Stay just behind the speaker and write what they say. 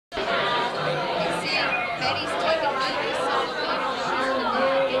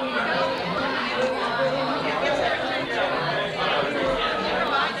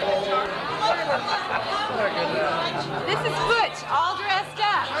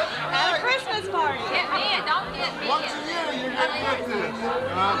get this.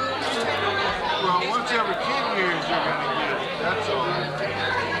 Well, once every 10 years you're going to get it. That's all.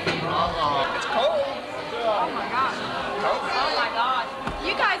 It's cold. Oh my gosh. Oh my God.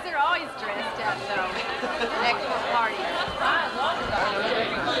 You guys are always dressed up though. Extra parties. I love that.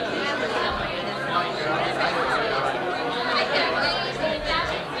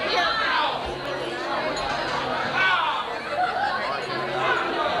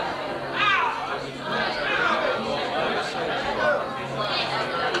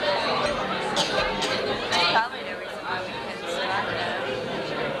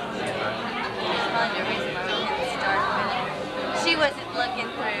 She wasn't looking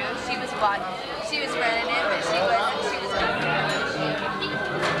through. She was watching. She was running it, but she wasn't. She was looking through.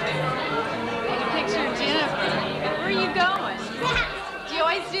 Take a picture of Jennifer. Where are you going? Do you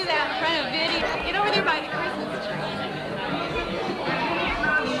always do that in front of video? Get over there by the Christmas tree.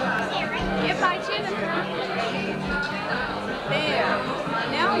 Get by Jennifer. There.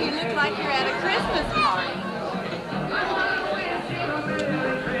 Now you look like you're at a Christmas party.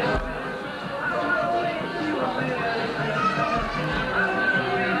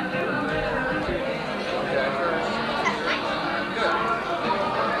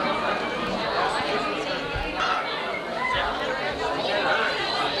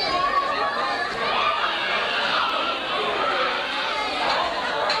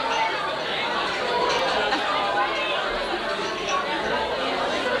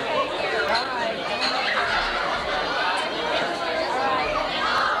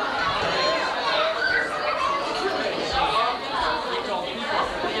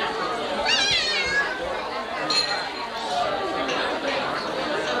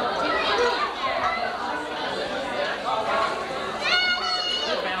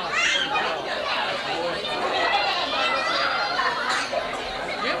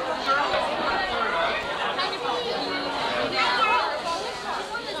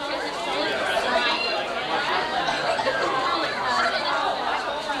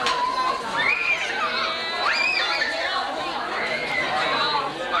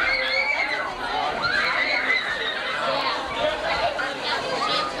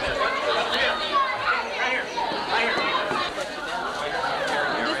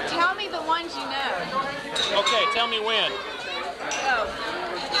 Okay, tell me when. Oh.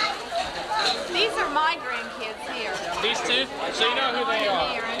 These are my grandkids here. These two? So you know who they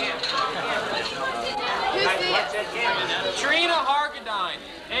are. Who's this? Trina Hargadine,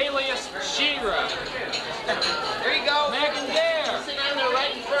 alias Shira. There you go. Megan Dare. Sit down there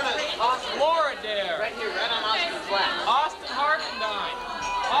right in front of Austin. Laura Dare. Right here, right on Austin's flat. Austin Hargadine,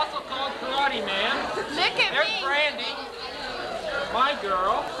 also called Karate Man. Look at There's me. Brandy. My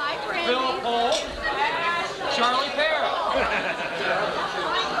girl. Hi, Brandy. Philip Holt. Charlie Parrott.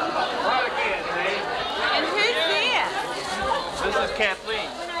 And who's this? This is Kathleen.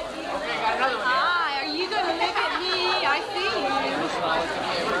 Okay, got another one. Hi, are you going to look at me? I see you.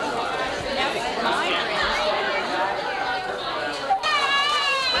 That's my grandkids.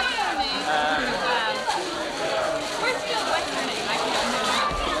 What's her name? What's her name? I can't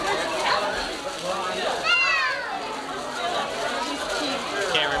remember. She's cute.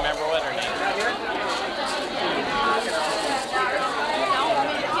 Can't remember what her name is.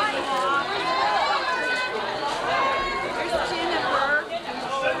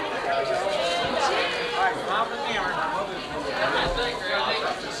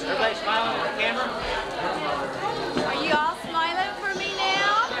 Everybody smiling at the camera? Are you all smiling for me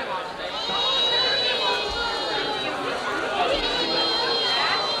now?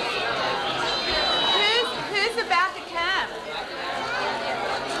 Who's about to come?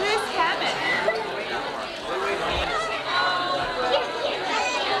 Who's coming?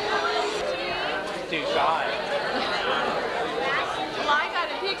 Too shy. Well, I got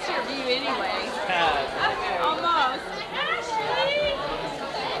a picture of you anyway. Almost. Ashley!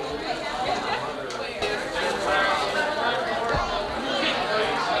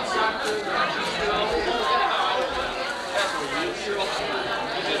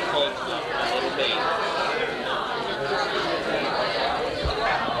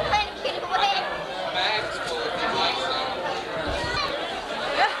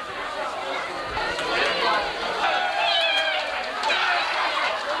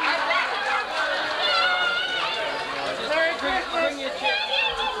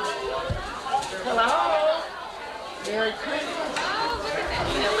 Hello. Merry Christmas.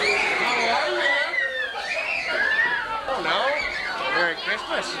 How are you? Oh no. Merry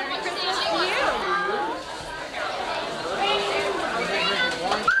Christmas. Merry Christmas to you.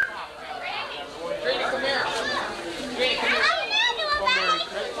 Grady, come here. Grady, come here. Well, Merry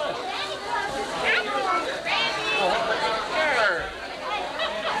Christmas. Oh, there.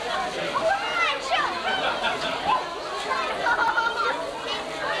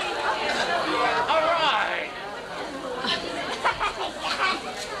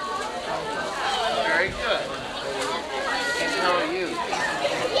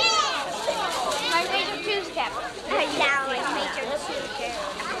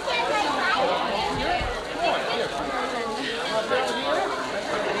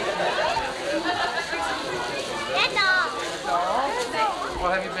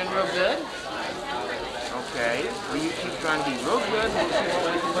 Well, you keep trying to be real good, and we'll see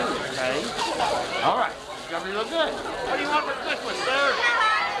what we can do, okay? All right. You gotta be real good. What do you want for Christmas, sir?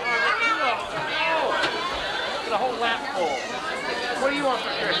 Get a whole lap full. What do you want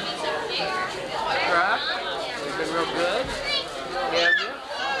for Christmas? Truck? You've been real good? Have you?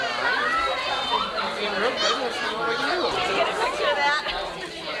 All right. You've been real good. We'll see what we can do. Did you get a picture of that?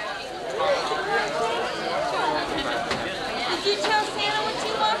 Did you tell Santa what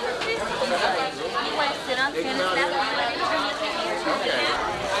you want for Christmas? You want to sit on Santa's lap? Okay.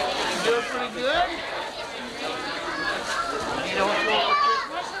 You doing pretty good? You know what you want for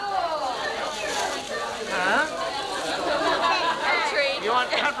Christmas? Huh? Tree. You want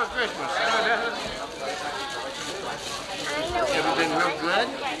that for Christmas? Have you been real good?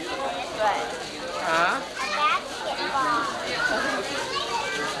 Good. Huh?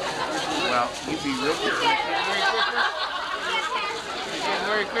 Well, you be real good. Merry Christmas. You say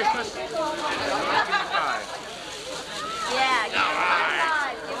Merry Christmas? Give me 5. Yeah, give him a high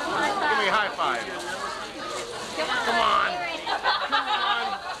five. Give him a high Give me a five. high five. Come on. Come on.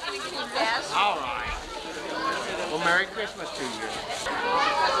 Yes. All right. Well, Merry Christmas to you.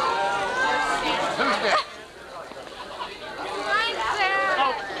 Who's that?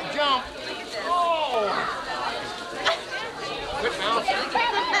 Oh, jump. Oh. Quit bouncing.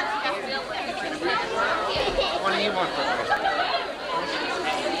 What do you want for Christmas?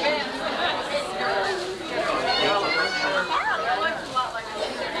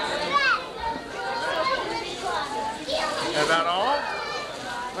 Is that all?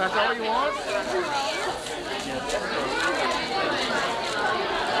 That's all you want?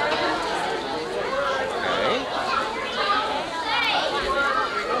 Okay.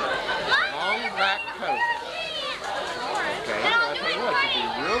 Long black coat. Okay, well, I'll tell you what, you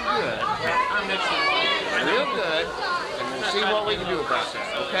do real good. Real good, and we'll see what we can do about that,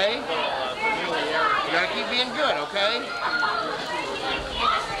 okay? You gotta keep being good, okay?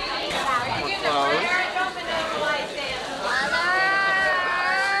 Close.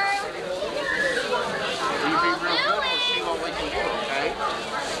 You be real good, we'll see what we can do, okay?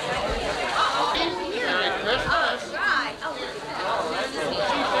 Merry Christmas.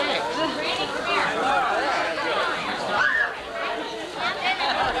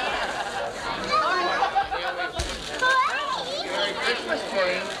 Merry Christmas for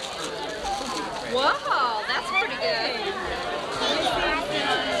you. Whoa, that's pretty good.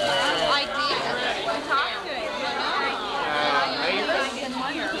 I did. I talked to him.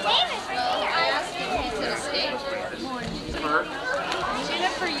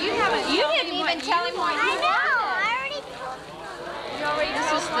 Jennifer, you haven't. You didn't even tell him what you wanted. This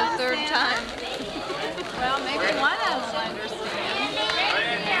is the third time. Well, maybe one of them will understand.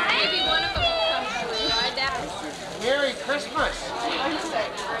 Maybe one of them will come through. I doubt it. Merry Christmas.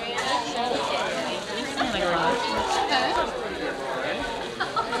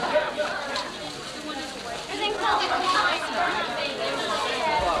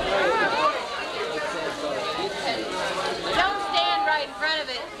 Don't stand right in front of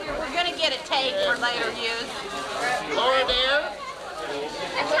it. We're going to get it taped for later use. Laura, dear.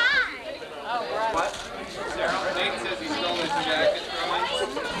 It's high. Oh, right. What? Nate says he stole his jacket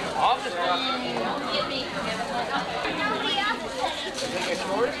Augustine.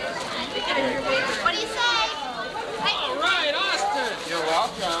 What do you say? All right, Austin. You're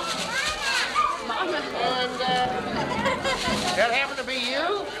welcome. And that happened to be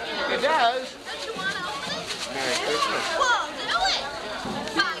you? It does. Don't you want to open it? Merry Christmas. Whoa, do it.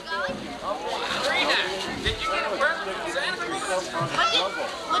 Hi, guys. Karina, did you get a present from Santa Claus?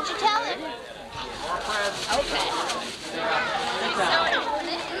 What'd you tell him? Okay. Don't open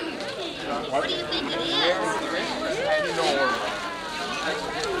it. What do you think it is? What is that?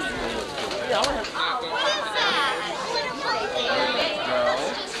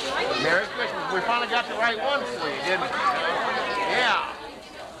 Merry Christmas. We finally got the right one for you, didn't we? Yeah.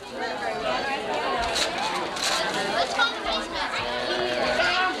 Let's call the basement.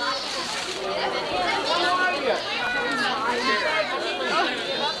 How are you?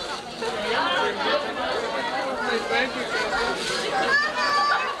 Thank you.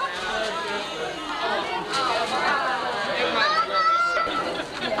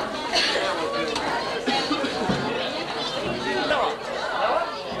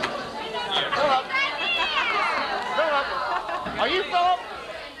 Are you Philip?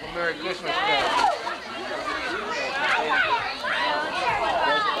 Well, Merry Christmas, guys.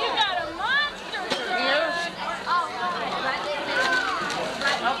 You got a monster.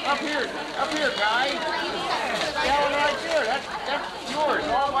 Here? Up here, guy. That one right there. That's yours,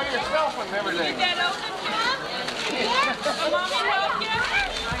 all by yourself and everything. That open truck? Mommy help you?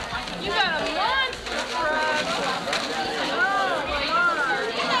 You got a monster truck.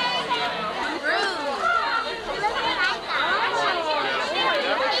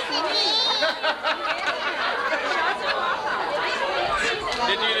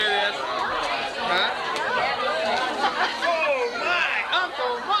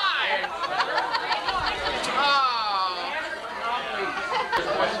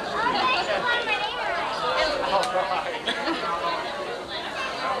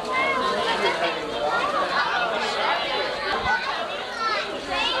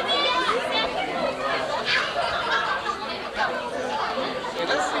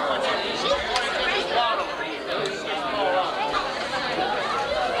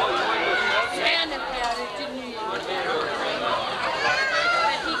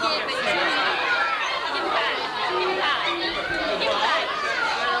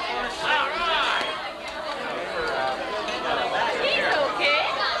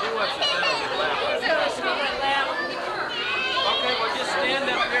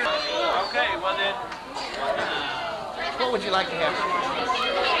 like to have? A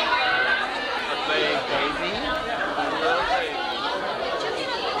big baby. Little baby.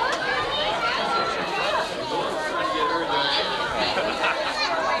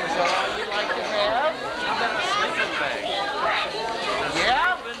 Is that all you'd like to have? How about a sleeping bag?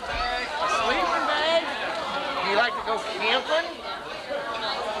 Yeah? A sleeping bag? Do you like to go camping?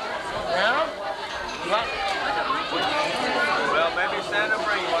 Yeah? Well, maybe Santa will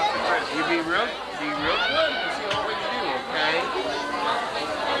bring you one for Christmas. You be real good and see what we can do, okay?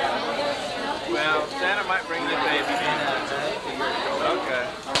 Well, Santa might bring you a baby. Okay.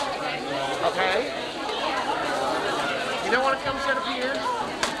 Okay? You don't want to come sit up here?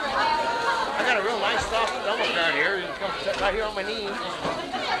 I got a real nice soft stomach down here. You can come sit right here on my knee.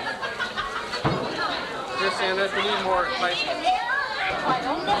 Here, Santa, if you need more replacements.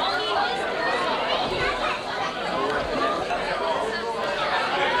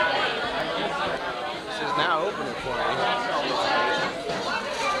 This is now opening for me.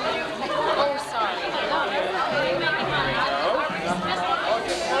 Oh, sorry. Oh,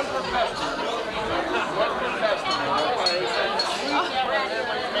 just one per customer. One per customer.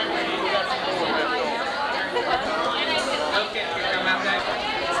 Okay. Okay, come out there.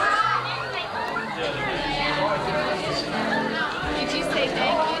 Did you say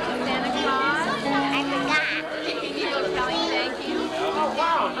thank you to Santa Claus? I forgot. Did you tell him thank you? Oh,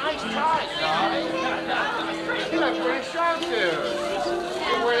 wow. Nice tie, guys. You look pretty sharp, dude.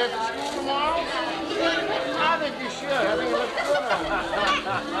 You wear that to school tomorrow? I think you should. I think it looks good on you.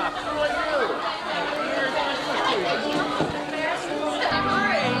 What do I do?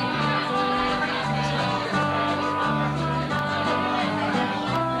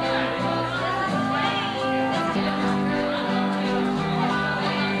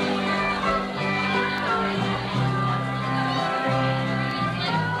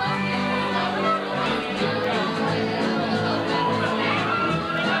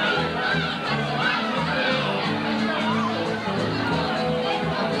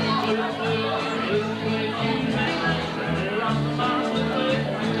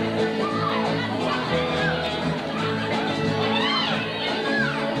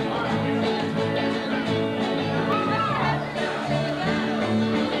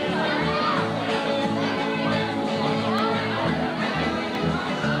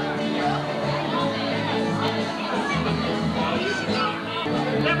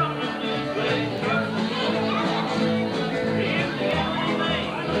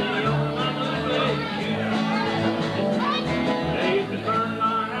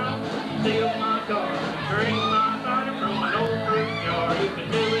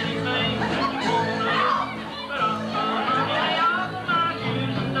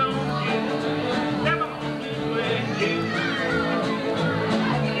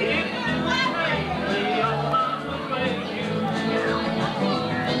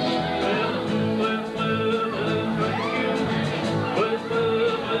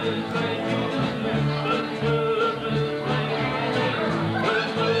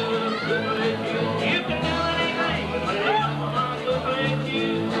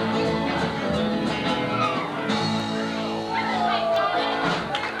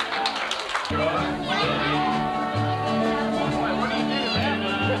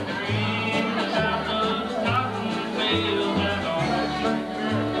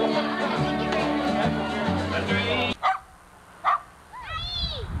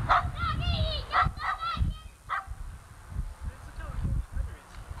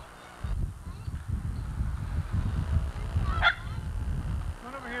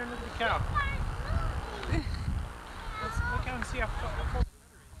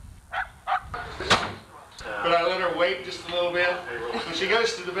 But I let her wait just a little bit. When she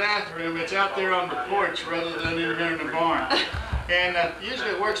goes to the bathroom, it's out there on the porch rather than in here in the barn. And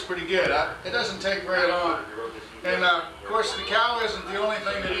usually it works pretty good. It doesn't take very long. And of course the cow isn't the only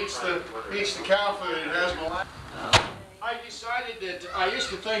thing that eats the cow food. It has molasses. I decided that I used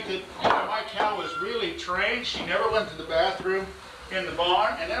to think that my cow was really trained. She never went to the bathroom in the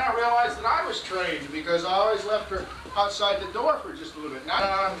barn. And then I realized that I was trained because I always left her outside the door for just a little bit.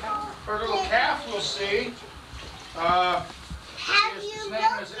 Now, her little calf, we'll see. His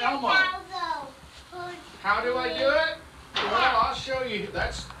name is Elmo. How do I do it? Well, I'll show you.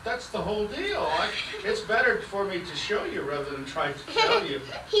 That's the whole deal. It's better for me to show you rather than try to tell you.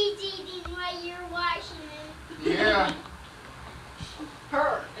 He's eating while you're watching him. Yeah.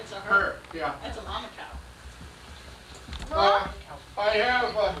 Her. It's a her. Her. Yeah. That's a mama cow. I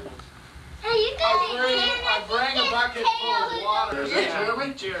have. I bring a bucket full of water. Is that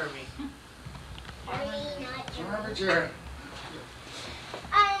Jeremy? Jeremy. Remember Jeremy?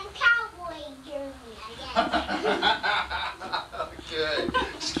 Cowboy Jeremy, I guess. Okay,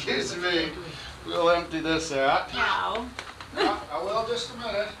 excuse me. We'll empty this out. Cow. I will just a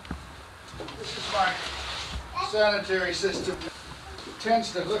minute. This is my sanitary system. It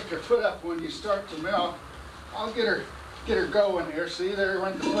tends to lift her foot up when you start to milk. I'll get her going here. See, there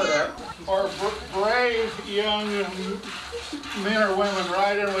went the foot up. Our brave young men or women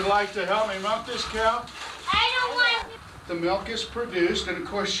right in would like to help me milk this cow. I don't want. The milk is produced, and of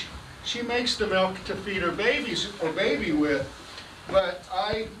course she makes the milk to feed her baby with. But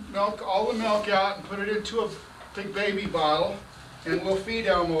I milk all the milk out and put it into a big baby bottle, and we'll feed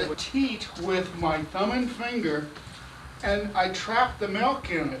Elmo the teat with my thumb and finger, and I trap the milk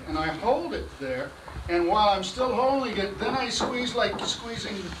in it, and I hold it there. And while I'm still holding it, then I squeeze like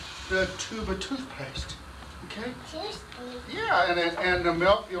squeezing the tube of toothpaste. Okay? Yeah, and the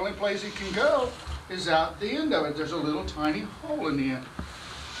milk, the only place it can go is out the end of it. There's a little tiny hole in the end.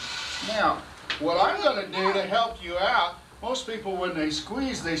 Now, what I'm going to do to help you out, most people when they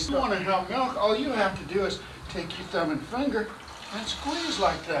squeeze, they still want to help milk. All you have to do is take your thumb and finger and squeeze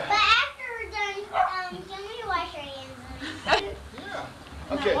like that. But after we're done, can we wash our hands? Yeah.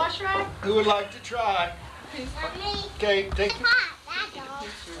 Okay. Wash rag? Who would like to try? Me. Okay, take it. Hot,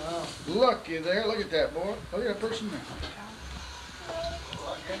 that's all. Looky there. Look at that, boy. Look at that person there.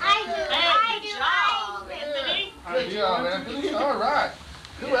 Anthony. Good job, Anthony. All right.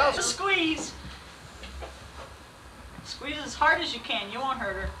 Who else? Squeeze. Squeeze as hard as you can. You won't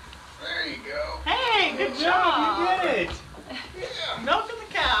hurt her. There you go. Hey, good job. You did it. Yeah. Milking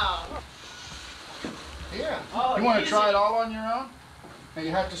the cow. Yeah. Oh, You want to easy. try it all on your own? And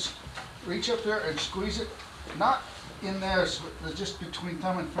you have to reach up there and squeeze it, not in there, just between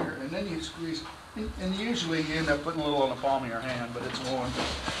thumb and finger, and then you squeeze. And usually you end up putting a little on the palm of your hand, but it's warm.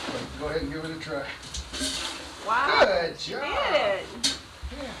 But go ahead and give it a try. Wow. Good job. You did it.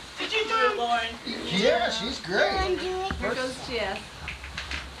 Did you do it, Lauren? Yeah, she's great. Here goes Jess.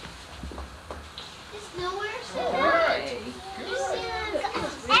 It's nowhere. All right. Good.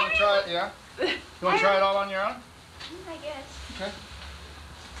 You want to try it? Yeah. You want to try it all on your own? I guess. Okay.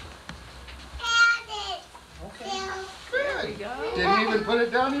 There we Good. go. Didn't even put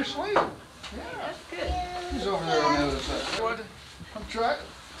it down your sleeve. Yeah. That's good. He's over there on the other side. Want to come try it?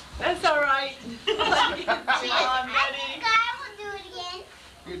 That's all right. Come on, I Betty. think I will do it again.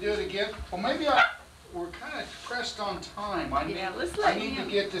 You do it again? Well, maybe we're kind of pressed on time. I Yeah, let's I let need to him.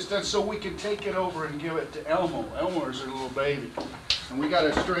 get this done so we can take it over and give it to Elmo. Elmo's a little baby. And we got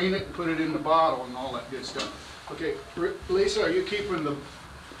to strain it and put it in the bottle and all that good stuff. Okay, Lisa, are you keeping the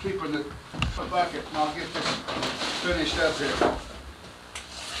bucket? And I'll get this finished up here.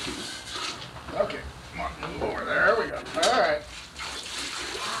 Okay, come on, move over there. There we go. All right.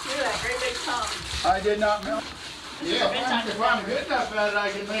 Look at that great big tongue. I did not melt. Yeah, if I'm good enough at it,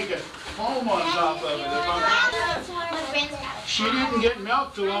 I can make a foam on top of it. She didn't get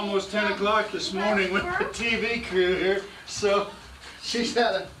milk till almost 10 o'clock this morning with the TV crew here, so she's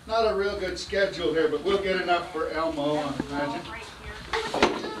had not a real good schedule here, but we'll get enough for Elmo, I imagine.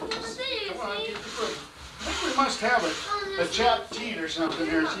 Come on, get your foot. I think we must have a chapped teat or something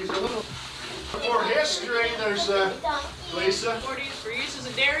here. She's a little... For history, there's Lisa. 40s were used as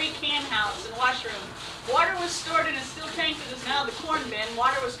a dairy can house and washroom. Water was stored in a steel tank that is now the corn bin.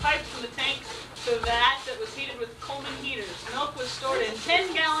 Water was piped from the tank to that was heated with Coleman heaters. Milk was stored in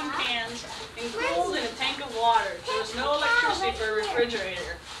 10-gallon cans and cooled in a tank of water. There was no electricity for a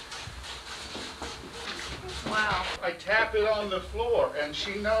refrigerator. Wow. I tap it on the floor, and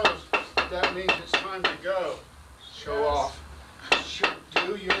she knows that means it's time to go. Show off.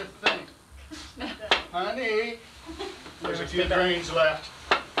 Do your thing. Honey, there's a few grains left.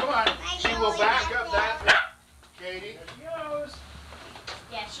 Come on, she will back up that. Katie.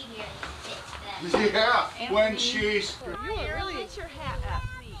 Yeah, she really sits that. Yeah, when she's... You would really get your hat up,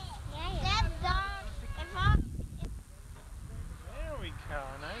 please. That's dog. If I... There we go.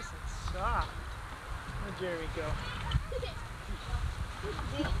 Nice and soft. Oh, there we go.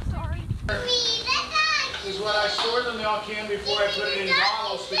 Sorry. This is what I store the milk in before I put it in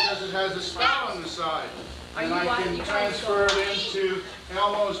bottles because it has a spout on the side. And I can transfer it into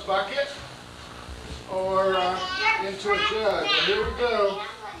Elmo's bucket or into a jug. And here we go.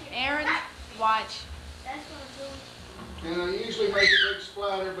 Aaron, watch. And I usually make a big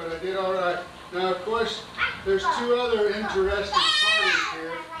splatter, but I did all right. Now, of course, there's two other interesting parties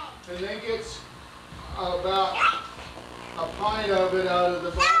here, and they get about a pint of it out of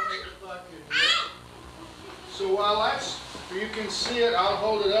the bottom of the bucket here. So while that's, you can see it, I'll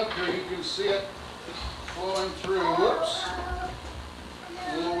hold it up here, you can see it flowing through. Whoops.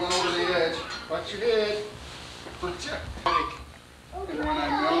 A little one over the edge. Watch your head. And when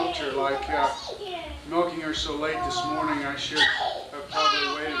I milked her, like milking her so late this morning, I should have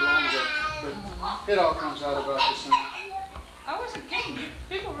probably waited longer. But it all comes out about the same. I wasn't kidding.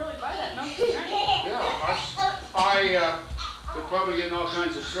 People really buy that milk. Yeah, they're probably getting all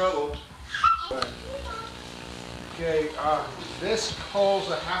kinds of trouble. But, okay, this holds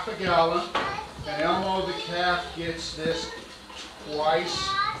a half a gallon, and Elmo the calf gets this twice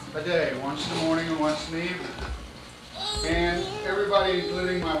a day, once in the morning and once in the evening. And everybody,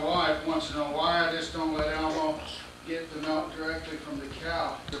 including my wife, wants to know why I just don't let Elmo get the milk directly from the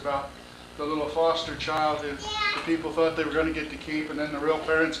cow. It's about the little foster child that the people thought they were going to get to keep, and then the real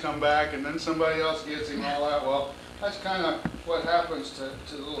parents come back, and then somebody else gets him, all that. Well, that's kind of what happens to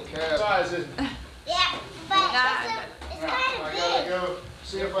the little calf. Size, isn't it? Yeah, but it's Now, kind of I big. gotta go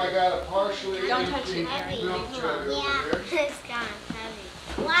see if I got a partially Don't touch empty it. milk jug over Yeah, there. it's kind of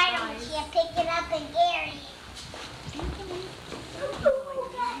heavy. Why don't you pick it up and carry it?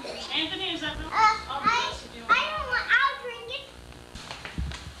 Anthony, is that milk? I don't want, I'll drink it.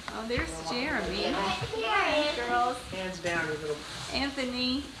 Oh, there's Jeremy. Here, girls. Hands down, you little.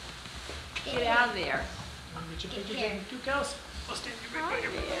 Anthony, get out of there. Get your picture taken. 2 cows. I'll stand you right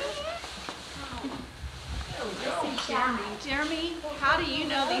there. Jeremy. Jeremy, how do you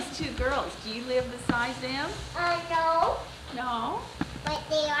know these 2 girls? Do you live beside them? No, No. but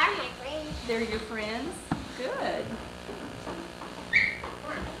they are my friends. They're your friends? Good.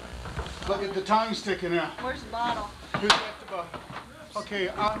 Look at the tongue sticking out. Where's the bottle? Who's got the bottle? Okay,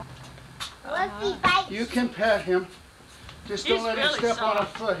 Let's be bites. you can pet him. Just don't He's let him really step on a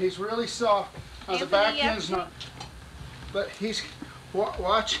soft. foot. He's really soft. Now, the Anthony, back you have end's to- not. But he's,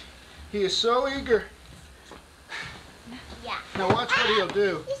 watch, he is so eager. Yeah. Now watch what he'll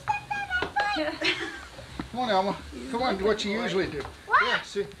do. You stepped on my foot. Come on, Elma. Come on, do what you usually do. Yeah,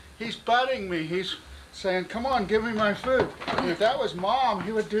 see, he's butting me. He's saying, come on, give me my food. And if that was Mom,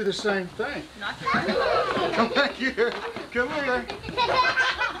 he would do the same thing. Come back here. Come here.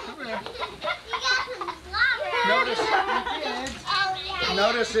 Come here. You got some slobber. Notice, Oh, yeah.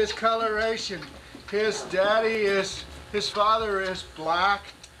 notice his coloration. His father is black,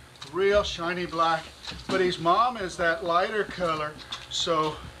 real shiny black, but his mom is that lighter color,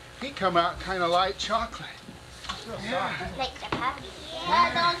 so he come out kind of light chocolate. Yeah. Like the puppy.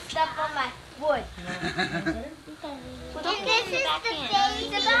 Yeah, don't step on my foot. And this is the baby.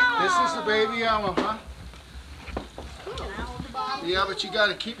 This is the baby Elmo, huh? Yeah, but you got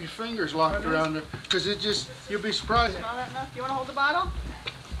to keep your fingers locked around her, because you'll be surprised. All that enough? You want to hold the bottle?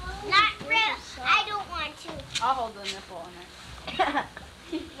 Not real. I don't want to. I'll hold the nipple on it.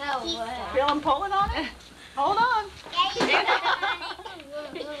 No way. Feel him pulling on it? Hold on.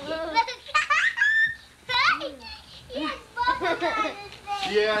 He has bubbles on his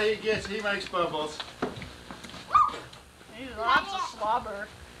face. Yeah, he makes bubbles. He's lots of slobber.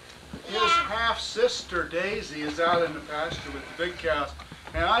 His half-sister Daisy is out in the pasture with the big cows,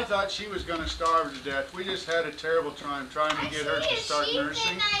 and I thought she was going to starve to death. We just had a terrible time trying to get her to start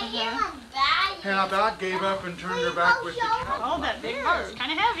nursing, and I about gave up and turned her back with the cow. Oh, that big bottle's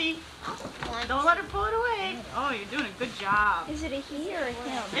kind of heavy. Don't let her pull it away. Oh, you're doing a good job. Is it a he or a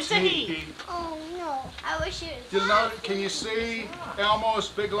him? It's a he. Oh no. I wish it You know, can you see Elmo's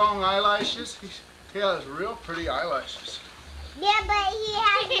big long eyelashes? He has real pretty eyelashes. Yeah, but he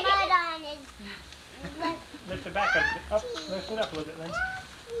has mud on his. Lift it back up. Lift it up a little bit, Lindsay.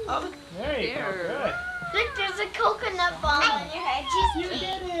 Oh, There you go. there. Good. Look, there's a coconut ball on your head. You did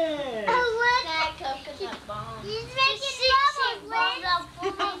it. Oh, look. That coconut ball. He's making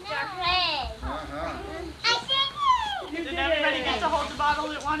bubbles on your head. Uh-huh. I think Did everybody get to hold the bottle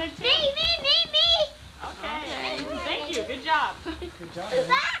that wanted to? me. Okay. Thank you. Good job. Good job.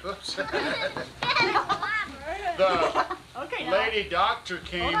 Oops. Me. The Okay, now. lady doctor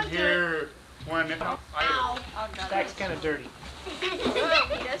came Hold on to here when Oh, God. Back's kind of dirty. He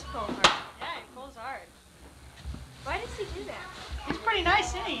does pull hard. Yeah, he pulls hard. Why does he do that? He's pretty nice,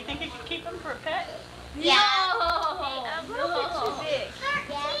 isn't he? You think you could keep him for a pet? Yeah. A little bit too big.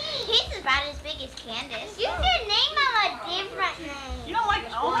 He's about as big as Candace. You should name him a different You name. don't like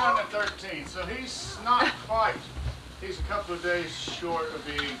Born on Elmo? the 13th, so he's not quite. He's a couple of days short of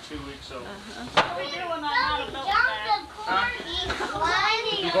being 2 weeks old. What do we do when I'm out of milk bag?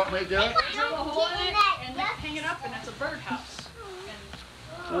 You want me to do it? Drill a hole in it and then hang it up, and it's a birdhouse.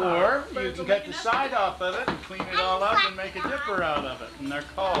 Or you can get the side off of it and clean it all up and make a dipper out of it. And they're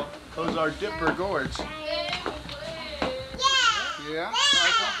called, those are dipper gourds. Yeah,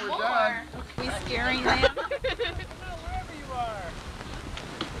 I think we're done. We scaring them? Wherever you are.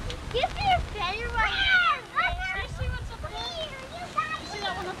 Give me a feather right here. See what's up there? See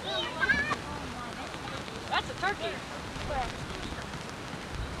that one up there? That's a turkey.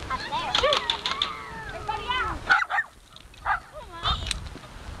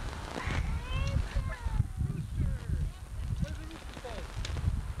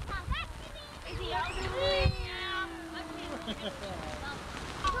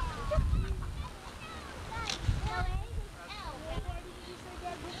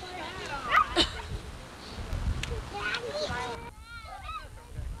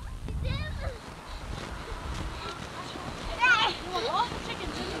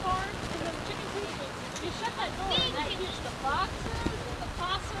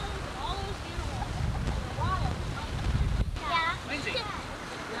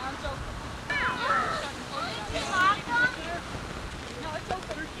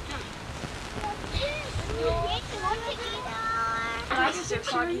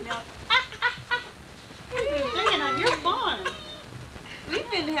 doggy now. What are you doing on your farm? We've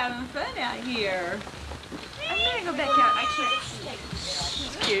been having fun out here. I'm gonna go back out. I can't see.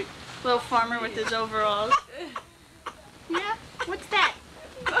 He's cute. Little farmer with his overalls. Yeah? What's that?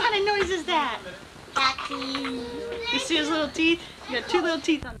 What kind of noise is that? You see his little teeth? He got 2 little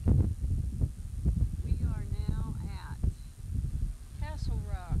teeth on. We are now at Castle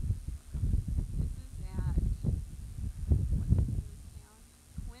Rock. This is at, what's this town?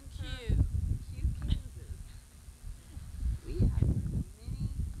 Quinter, Kansas. We have driven many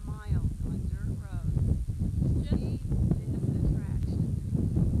miles on dirt roads to see this attraction.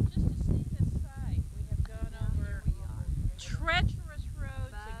 Just to see this site, we have gone over treacherous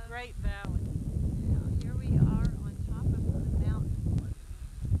roads and great valleys. Now here we are on top of the mountain.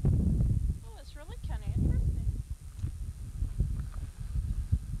 Oh, it's really kind of interesting.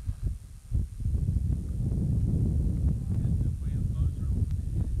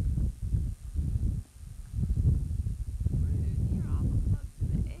 You're awful close to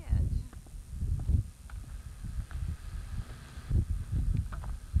the edge.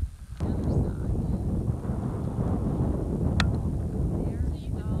 The other side.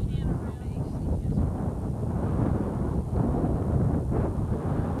 There's all the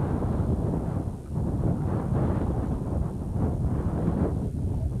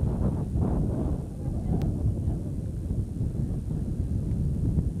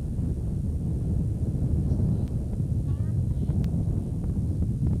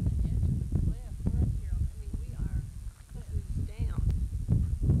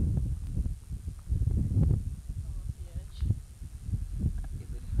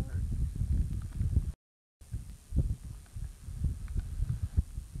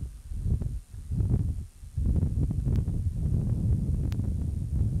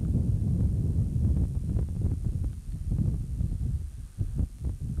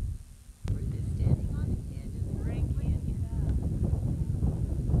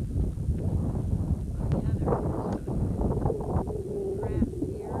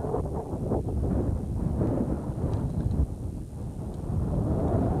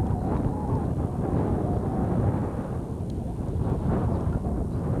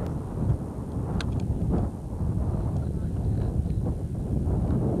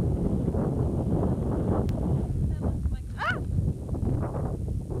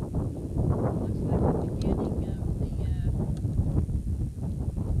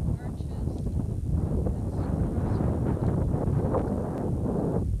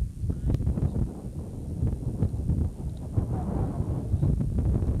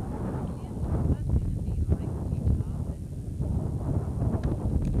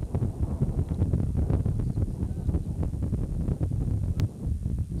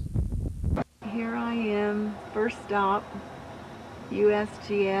Here I am, first stop,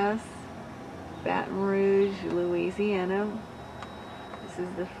 USGS, Baton Rouge, Louisiana. This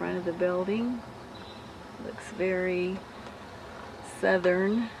is the front of the building. Looks very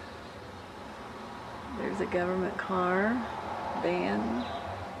southern. There's a government car, van.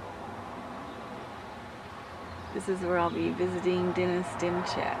 This is where I'll be visiting Dennis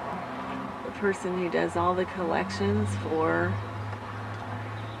Demchek, the person who does all the collections for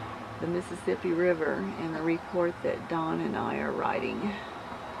the Mississippi River and the report that Don and I are writing.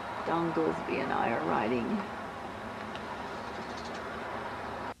 Don Goolsby and I are writing.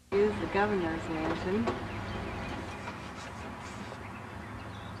 Here's the governor's mansion.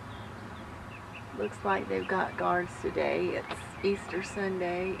 Looks like they've got guards today. It's Easter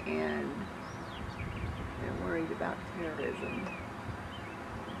Sunday and they're worried about terrorism.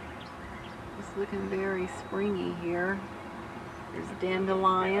 It's looking very springy here. There's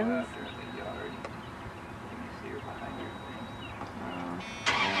dandelions.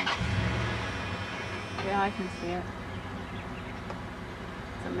 Yeah, I can see it.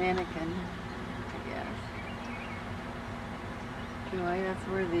 It's a mannequin, I guess. Anyway, that's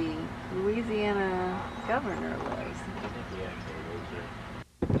where the Louisiana governor lives.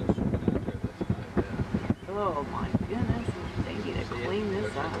 Oh my goodness, they need to clean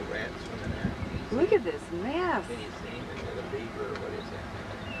this up. Look at this mess.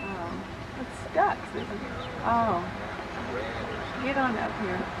 Oh, it's ducks, isn't it? Oh, get on up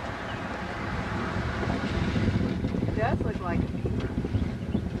here. It does look like a beaver.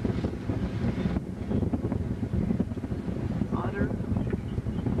 Otter.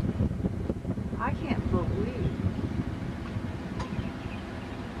 I can't believe.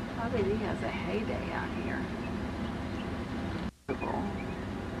 I bet he has a heyday out here.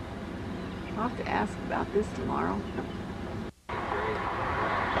 I'll have to ask about this tomorrow.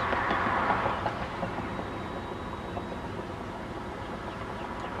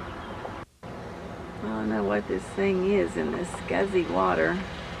 I don't know what this thing is in this scuzzy water.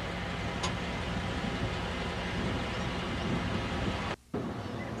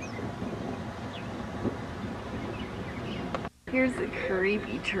 Here's the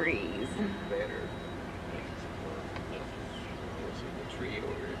creepy trees. Better. The tree over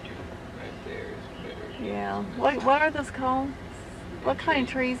right there is better. Yeah. What are those called? What kind of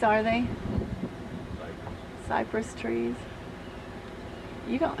trees are they? Cypress trees?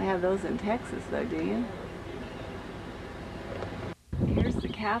 You don't have those in Texas though, do you? Here's the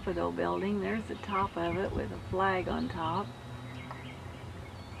Capitol building. There's the top of it with a flag on top.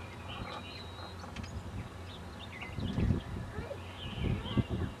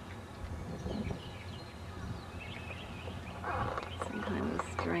 Some kind of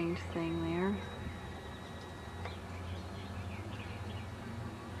strange thing there.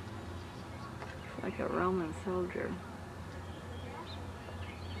 It's like a Roman soldier.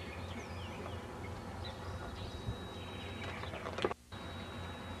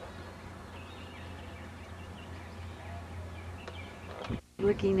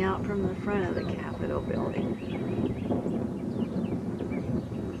 Looking out from the front of the Capitol building.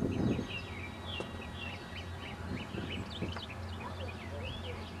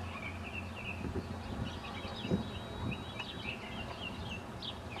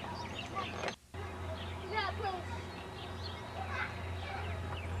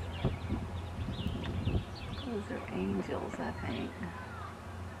 Those are angels, I think.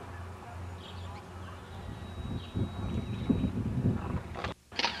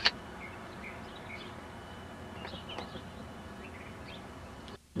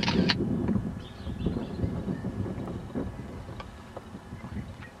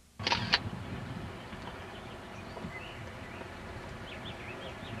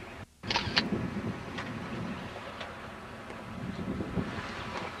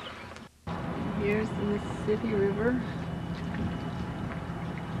 Here's the Mississippi River.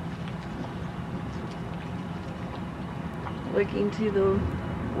 Looking to the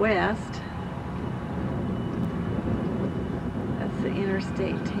west, that's the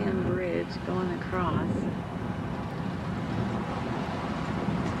Interstate 10 bridge going across.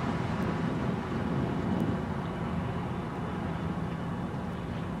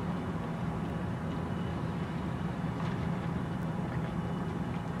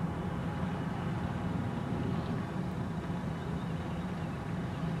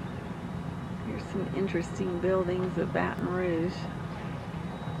 Some interesting buildings of Baton Rouge.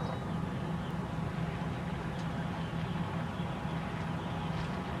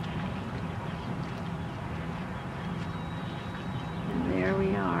 And there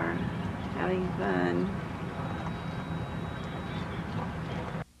we are, having fun.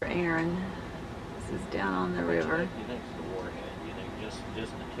 Aaron, this is down on the river. Do you think it's the warhead? Do you think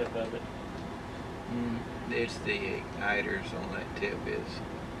just the tip of it? It's the igniters on that tip is.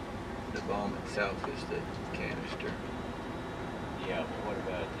 The bomb itself is the canister. Yeah, but what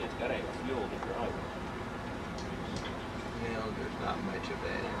about it? It's got to have fuel to drive it. You know, there's not much of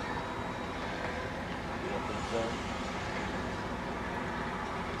that in there. You don't think so?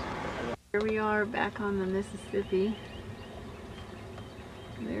 Here we are back on the Mississippi.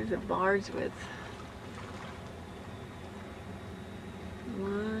 There's a barge with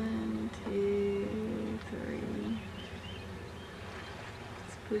 1, 2, 3.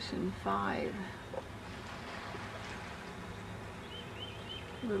 Pushing 5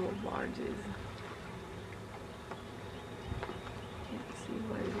 little barges. Can't see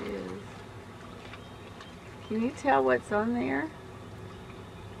what it is. Can you tell what's on there?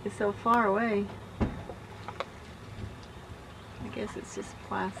 It's so far away. I guess it's just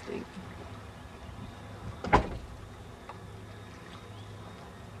plastic.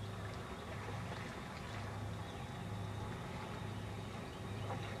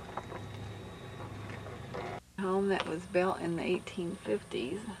 Home that was built in the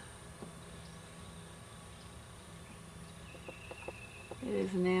 1850s. It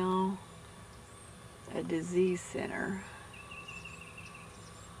is now a disease center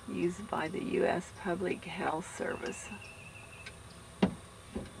used by the U.S. Public Health Service.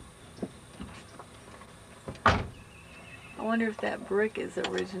 I wonder if that brick is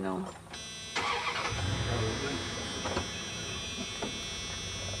original.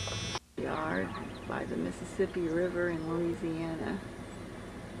 Yard by the Mississippi River in Louisiana.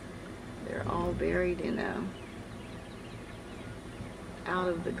 They're all buried in a out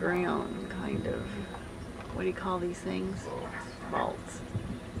of the ground kind of, what do you call these things? Vaults.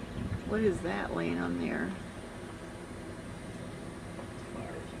 What is that laying on there?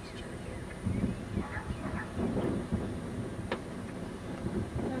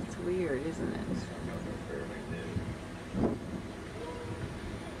 That's weird. weird, isn't it?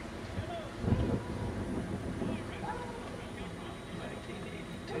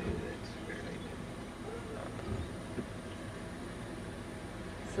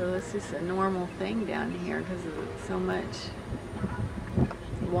 So it's just a normal thing down here because of so much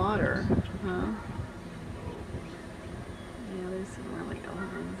water, huh? Yeah, there's some really old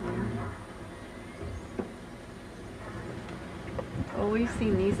ones there. Oh, we've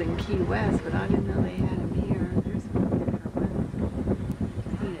seen these in Key West, but I didn't know they had them here. There's one different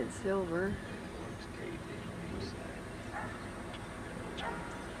one. Painted silver.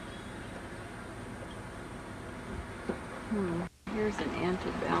 Here's an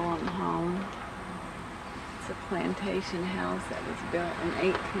antebellum home. It's a plantation house that was built in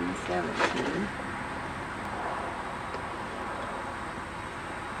 1817.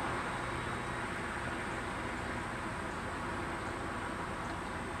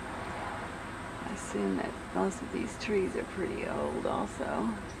 I assume that most of these trees are pretty old also.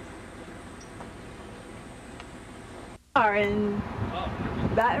 We are in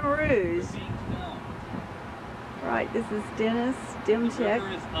Baton Rouge. Right, this is Dennis, Demchek. The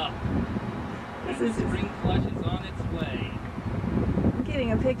river is up. This The is spring flush is on its way. I'm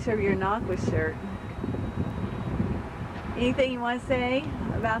getting a picture of your Nakwa shirt. Anything you want to say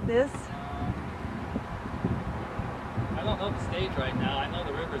about this? I don't know the stage right now. I know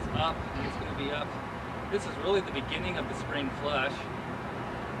the river's up and it's going to be up. This is really the beginning of the spring flush.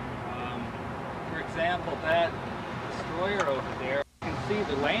 For example, that destroyer over there, you can see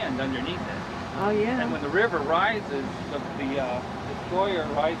the land underneath it. Oh yeah. And when the river rises, the destroyer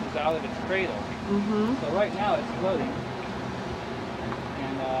rises out of its cradle. Mm-hmm. So right now it's floating.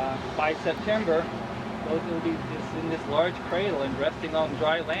 And by September, those will be just in this large cradle and resting on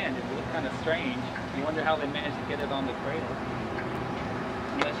dry land. It will look kind of strange. You wonder how they managed to get it on the cradle.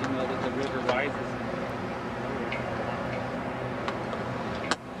 Unless you know that the river rises.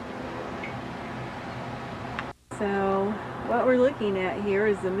 So what we're looking at here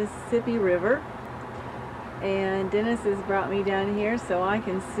is the Mississippi River, and Dennis has brought me down here so I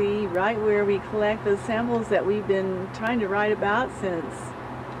can see right where we collect those samples that we've been trying to write about since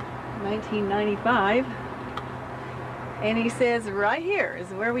 1995, and he says right here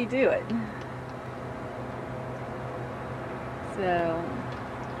is where we do it. So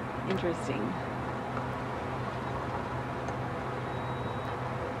interesting.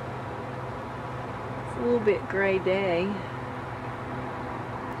 A little bit gray day.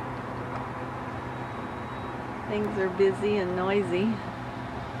 Things are busy and noisy.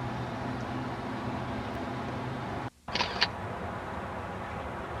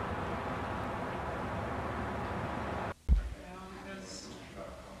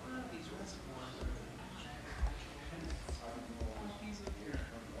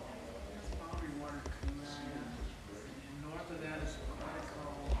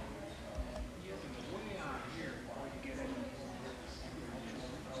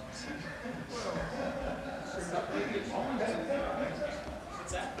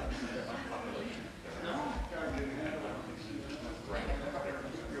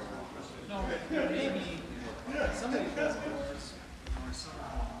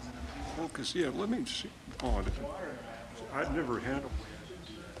 Well, because, yeah, let me see on it. I'd never handled it.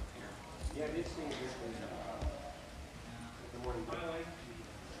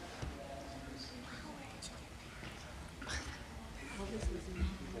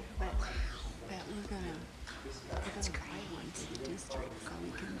 But we're gonna buy one to the district so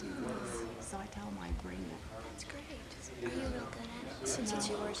we can do this. So I tell them I bring it. That's great. Are you real good at it? Since it's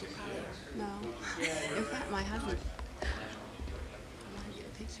yours, you probably are. No. In fact, my husband. I want to get a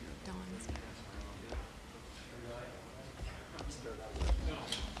picture of Dawn's.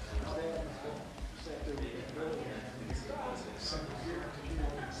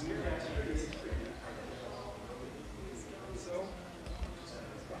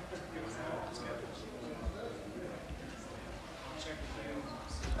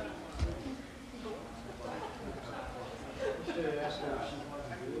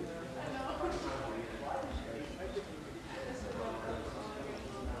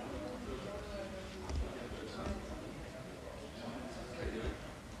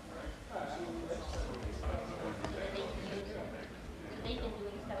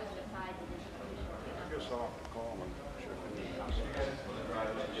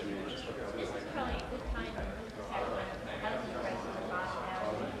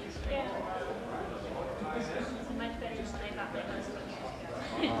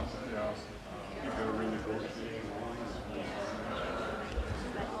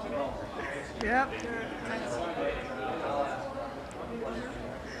 Yep.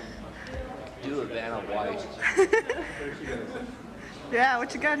 Do a Vanna White. Yeah,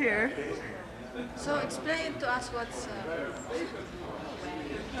 what you got here? So explain to us what's...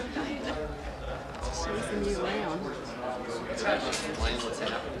 Chasing you around. Explain what's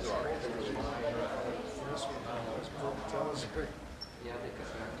happening.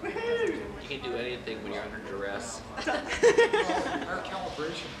 You can do anything when you're under duress.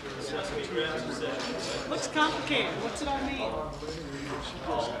 Looks complicated. What's it all mean?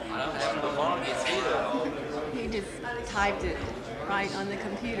 I don't have the longest either. He just typed it right on the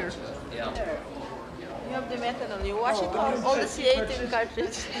computer. Yeah. You have the methanol. You wash it off. All the C18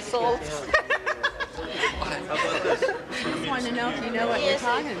 cartridge dissolves. I just want to know if you know what you're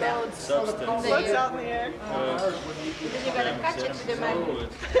talking about. What's out in the air? Then you gotta catch it with the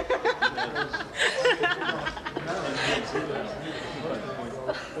magnet.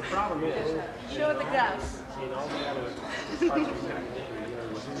 The problem is, Show the graphs.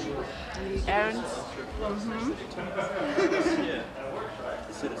 Aaron?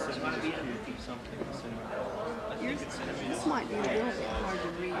 This might be a little bit hard to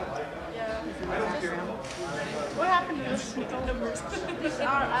read. What happened to this numbers? These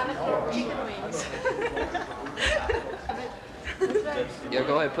are amateur chicken wings. Yeah,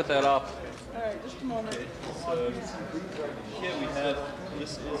 go ahead, put that up. Alright, just a moment. So here we have,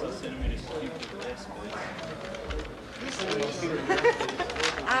 this is a centimeter cube of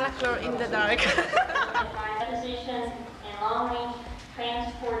Anaclor in the dark. Deposition and long-range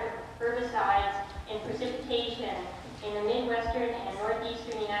transport of herbicides and precipitation in the Midwestern and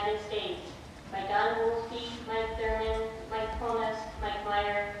Northeastern United States by Don Woolsey, Mike Thurman, Mike Ponas, Mike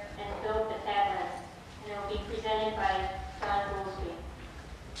Meyer, and Phil Battaglia. And it will be presented by Don Woolsey.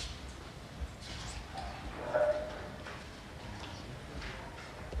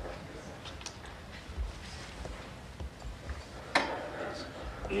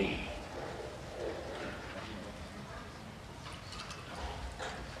 Mm.